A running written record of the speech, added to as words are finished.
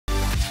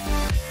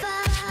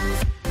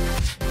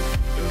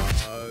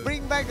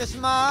like the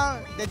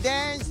smile, the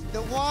dance,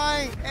 the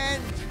wine,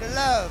 and the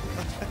love.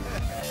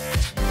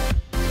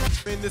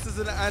 I mean, this is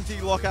an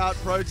anti-lockout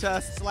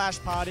protest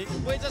 / party.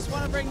 We just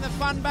want to bring the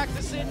fun back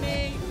to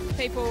Sydney.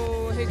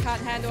 People who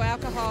can't handle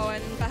alcohol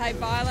and behave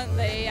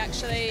violently,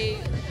 actually,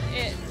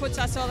 it puts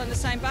us all in the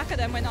same bucket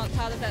and we're not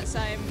part of that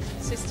same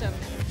system.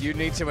 You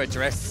need to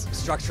address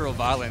structural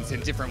violence in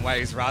different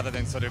ways rather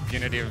than sort of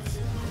punitive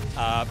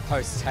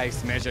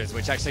post-haste measures,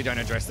 which actually don't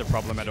address the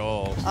problem at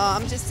all.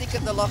 I'm just sick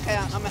of the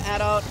lockout. I'm an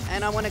adult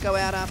and I want to go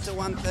out after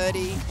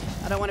 1:30.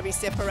 I don't want to be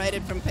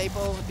separated from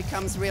people. It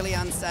becomes really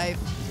unsafe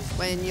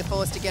when you're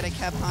forced to get a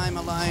cab home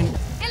alone.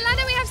 In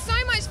London we have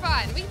so much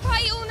fun. We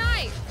party all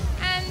night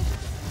and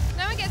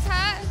no one gets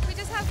hurt. We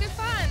just have good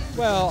fun.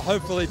 Well,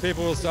 hopefully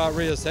people will start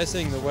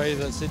reassessing the way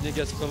that Sydney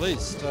gets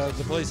policed.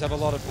 The police have a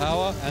lot of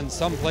power and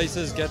some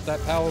places get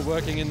that power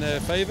working in their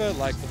favour,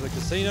 like for the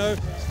casino.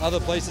 Other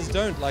places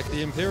don't, like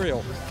the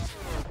Imperial.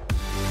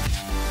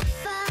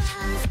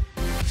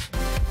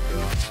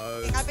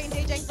 I've been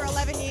DJing for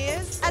 11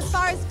 years. As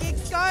far as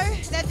gigs go,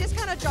 they've just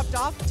kind of dropped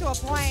off to a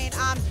point.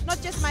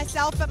 Not just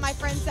myself, but my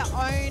friends that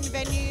own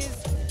venues,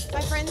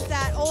 my friends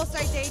that also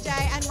DJ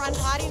and run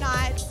party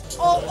nights.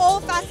 All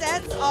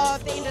facets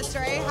of the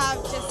industry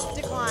have just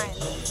declined.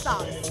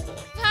 Sucks.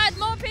 We've had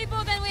more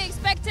people than we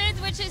expected,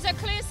 which is a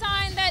clear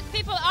sign that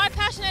people are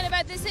passionate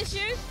about this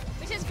issue,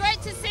 which is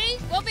great to see.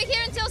 We'll be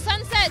here until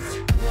sunset.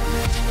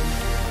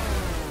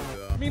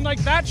 I mean, like,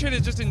 that shit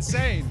is just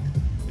insane.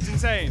 It's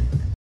insane.